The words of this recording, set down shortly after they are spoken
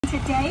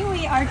today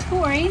we are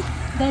touring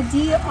the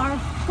DR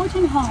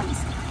Horton homes.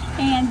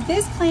 And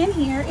this plan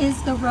here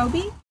is the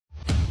Robie.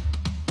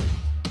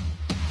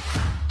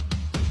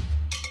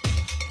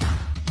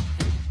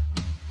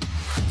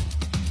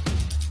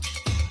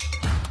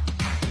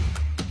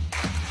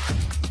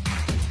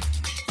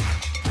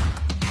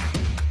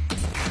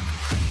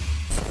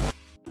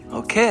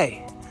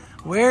 Okay,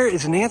 where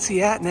is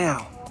Nancy at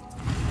now?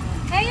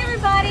 Hey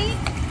everybody,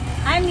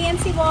 I'm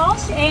Nancy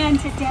Walsh, and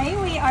today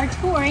we are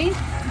touring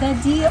the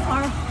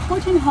DR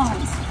Horton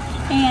homes.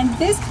 And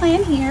this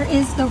plan here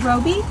is the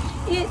Robie.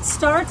 It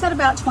starts at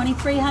about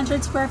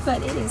 2,300 square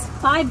foot. It is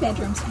 5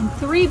 bedrooms and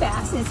 3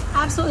 baths. It's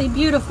absolutely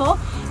beautiful,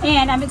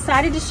 and I'm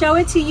excited to show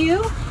it to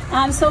you.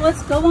 So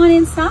let's go on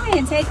inside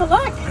and take a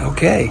look.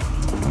 Okay.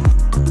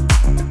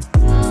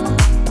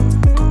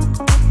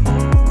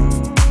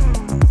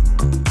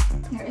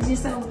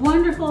 Just a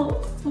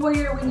wonderful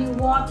foyer when you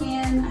walk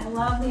in. I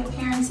love the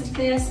appearance of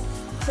this.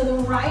 To the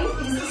right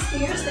is the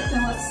stairs that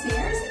go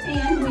upstairs,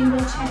 and we will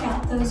check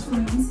out those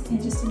rooms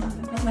in just a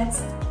moment. But let's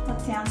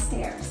look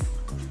downstairs.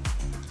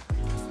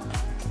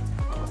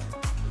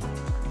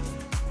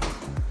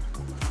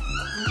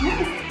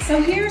 Alright,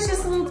 so here's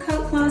just a little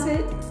coat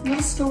closet,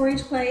 little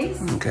storage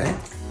place. Okay.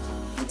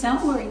 But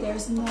don't worry,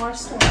 there's more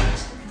storage.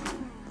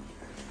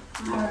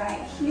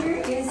 Alright, here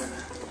is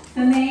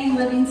the main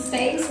living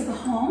space of the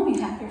home.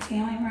 You have your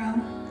family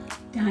room,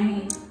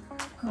 dining,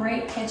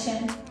 great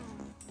kitchen.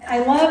 I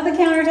love the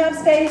countertop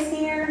space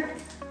here.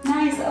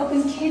 Nice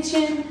open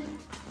kitchen.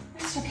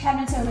 Extra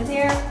cabinets over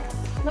there.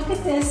 Look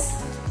at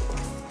this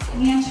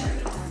pantry.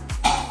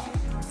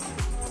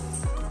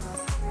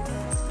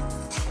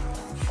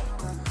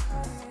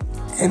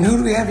 And who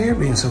do we have here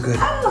being so good?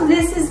 Oh,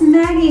 this is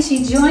Maggie.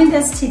 She joined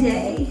us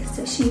today,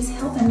 so she's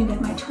helping me with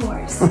my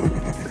tours.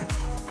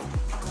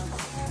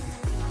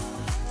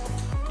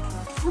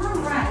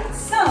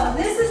 So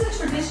this is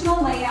a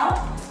traditional layout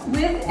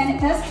and it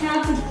does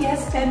have the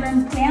guest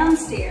bedroom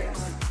downstairs.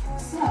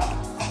 So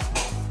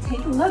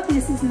take a look,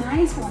 this is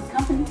nice when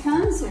company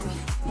comes, or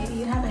maybe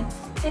you have an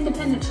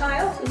independent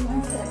child who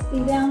wants to be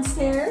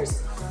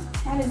downstairs,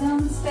 have his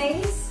own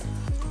space.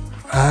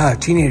 Ah,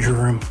 teenager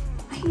room.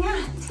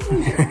 Yeah,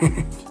 teenager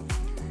room.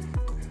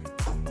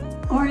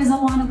 Or as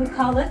Alana would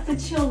call it, the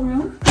chill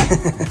room.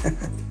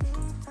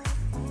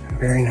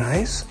 Very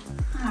nice.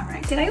 All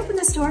right, did I open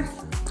this door?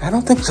 I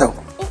don't think so.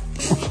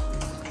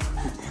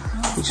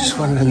 You just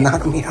wanted to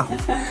knock me out.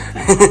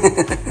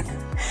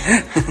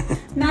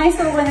 Nice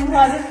little linen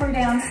closet for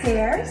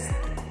downstairs.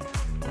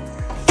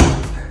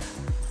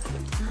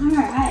 All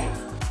right,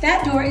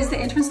 that door is the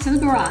entrance to the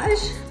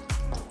garage.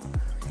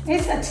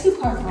 It's a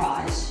 2-part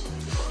garage.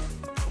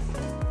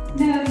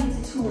 No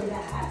need to tour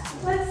that.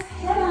 Let's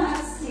head on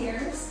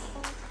upstairs.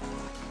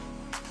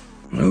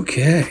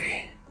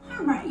 Okay.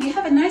 All right, you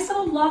have a nice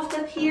little loft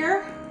up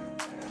here.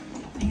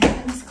 You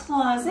have this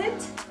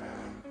closet.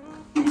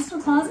 Nice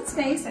little closet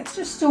space,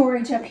 extra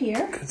storage up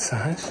here. Good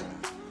size.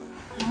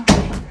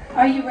 Okay.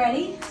 Are you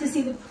ready to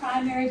see the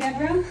primary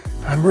bedroom?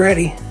 I'm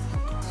ready.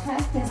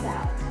 Check this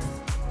out.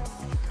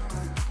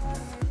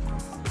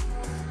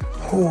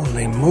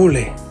 Holy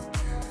moly.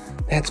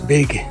 That's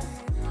big.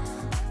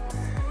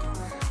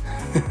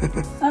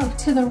 Oh,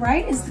 to the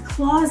right is the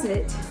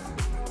closet.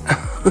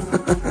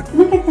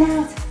 Look at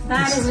that.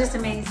 That is just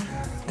amazing.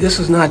 This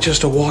is not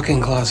just a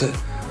walk-in closet.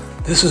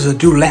 This is a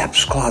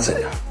do-laps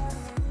closet.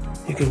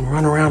 You can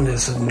run around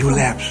this and do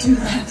laps. Do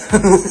laps.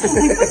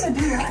 What's a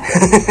do lap?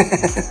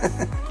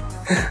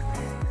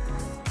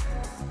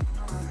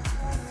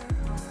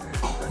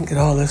 Look at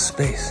all this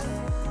space.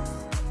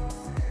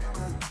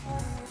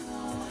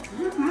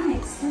 All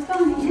right, so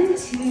going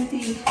into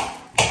the...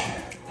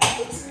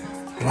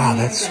 Wow,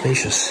 that's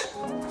spacious.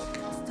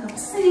 Double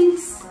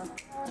sinks.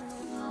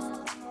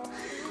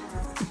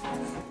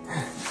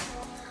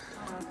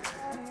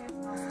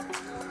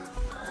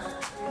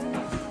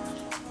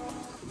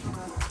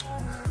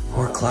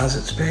 More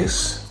closet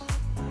space.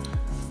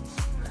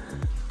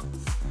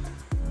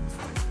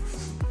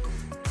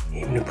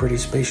 Even a pretty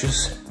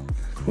spacious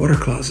water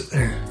closet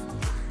there.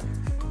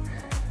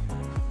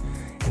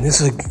 And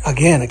this is,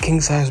 again, a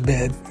king-size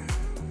bed.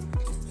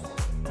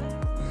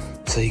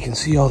 So you can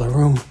see all the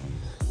room.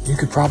 You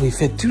could probably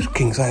fit 2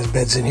 king-size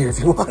beds in here if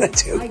you wanted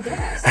to. I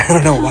guess. I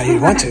don't know why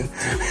you'd want to.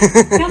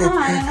 Come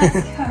on, let's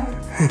go.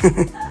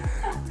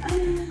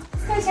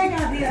 Let's go check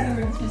out the other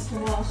rooms, Mr.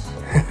 Walsh.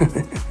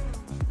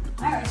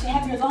 All right, so you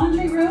have your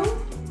laundry room.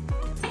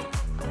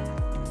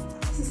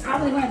 This is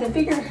probably one of the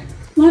bigger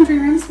laundry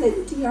rooms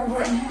that DR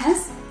Horton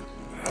has.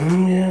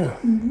 Yeah.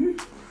 Mm-hmm.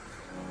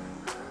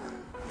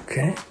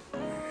 Okay.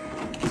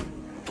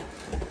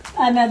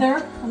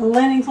 Another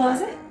linen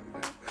closet.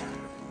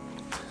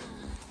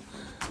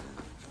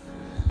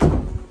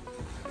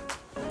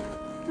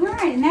 All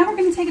right, now we're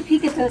going to take a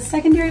peek at the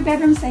secondary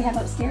bedrooms they have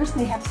upstairs.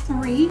 They have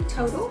 3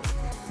 total.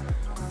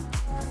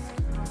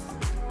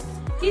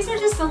 These are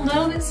just a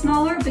little bit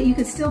smaller, but you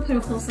could still put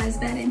a full-size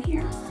bed in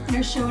here.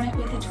 They're showing it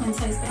with a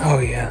twin-size bed. Oh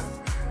yeah,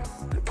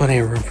 plenty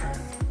of room for.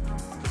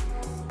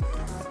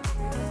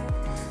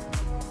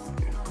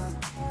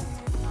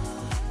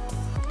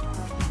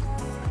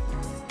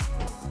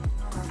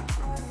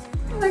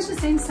 much the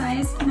same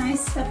size.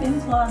 Nice step-in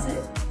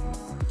closet.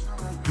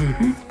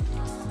 Mm-hmm.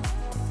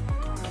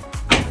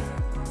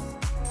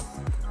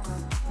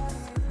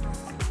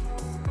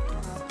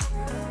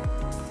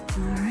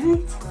 All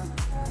right.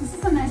 This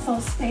is a nice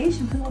little space.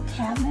 You can put a little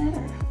cabinet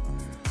or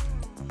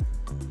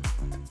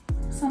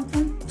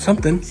something.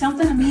 Something.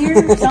 A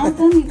mirror or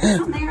something. You put something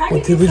there. I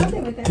can do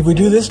something with this. Did we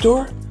do this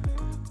door?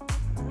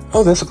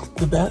 Oh, that's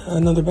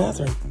another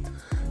bathroom.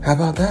 How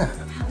about that?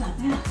 How about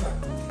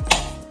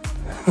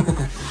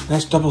that?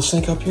 Nice double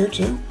sink up here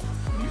too.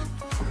 Yeah.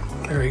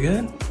 Very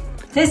good.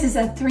 This is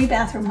a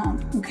 3-bathroom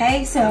home,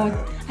 okay? So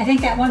I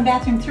think that 1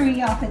 bathroom threw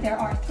you off, but there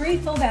are 3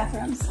 full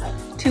bathrooms.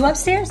 2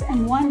 upstairs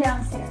and 1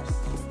 downstairs.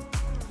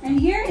 And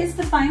here is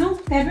the final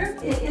bedroom.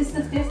 It is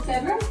the 5th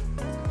bedroom.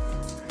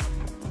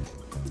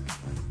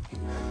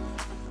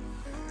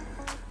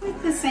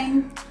 With the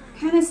same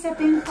kind of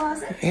step-in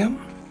closet. Yep.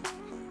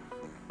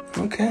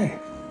 Okay.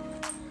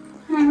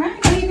 All right,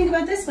 what do you think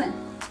about this one?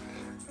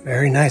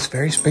 Very nice,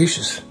 very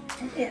spacious.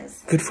 It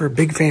is. Good for a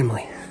big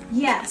family.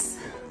 Yes,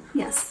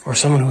 yes. Or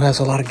someone who has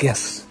a lot of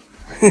guests.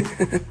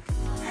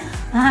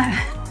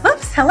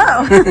 Oops,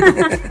 hello.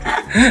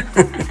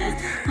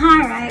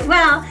 All right,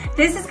 well,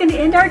 this is going to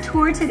end our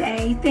tour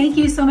today. Thank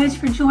you so much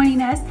for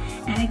joining us.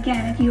 And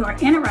again, if you are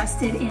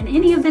interested in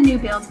any of the new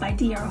builds by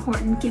D.R.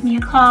 Horton, give me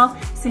a call,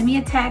 send me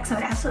a text. I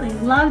would absolutely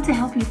love to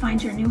help you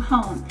find your new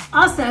home.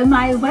 Also,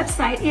 my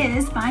website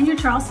is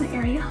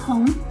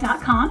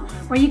findyourcharlestonarea.home.com,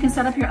 where you can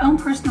set up your own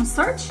personal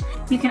search.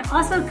 You can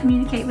also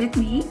communicate with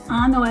me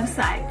on the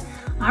website.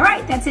 All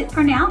right, that's it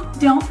for now.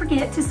 Don't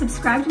forget to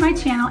subscribe to my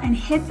channel and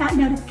hit that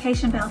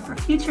notification bell for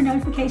future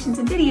notifications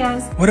and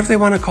videos. What if they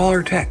want to call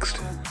or text?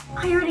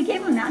 I already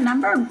gave them that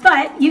number,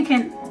 but you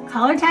can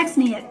call or text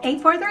me at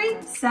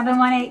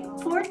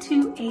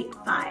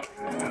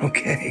 843-718-4285.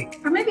 Okay.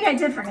 Or maybe I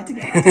did forget to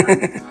get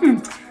that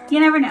number.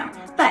 You never know.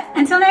 But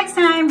until next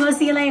time, we'll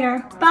see you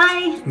later.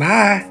 Bye.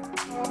 Bye.